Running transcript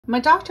My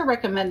doctor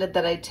recommended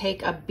that I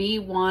take a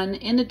B1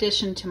 in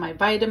addition to my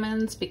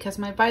vitamins because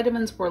my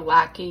vitamins were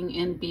lacking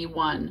in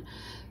B1.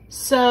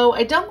 So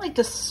I don't like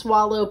to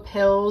swallow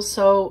pills,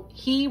 so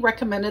he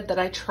recommended that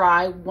I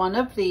try one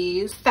of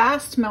these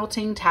fast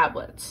melting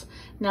tablets.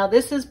 Now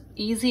this is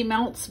Easy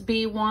Melts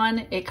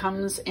B1. It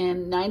comes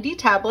in 90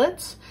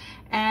 tablets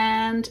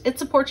and it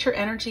supports your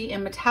energy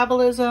and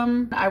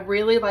metabolism. I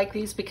really like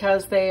these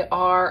because they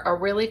are a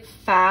really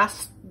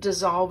fast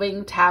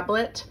dissolving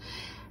tablet.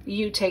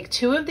 You take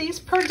 2 of these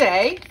per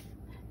day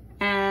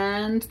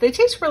and they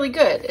taste really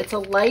good. It's a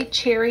light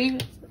cherry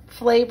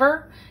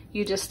flavor.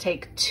 You just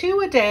take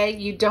 2 a day.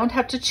 You don't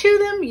have to chew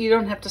them. You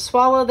don't have to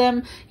swallow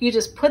them. You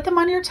just put them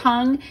on your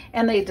tongue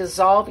and they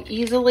dissolve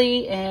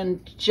easily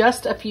in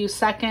just a few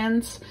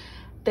seconds.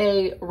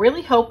 They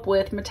really help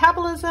with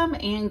metabolism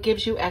and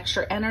gives you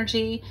extra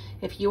energy.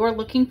 If you are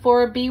looking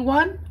for a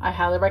B1, I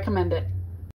highly recommend it.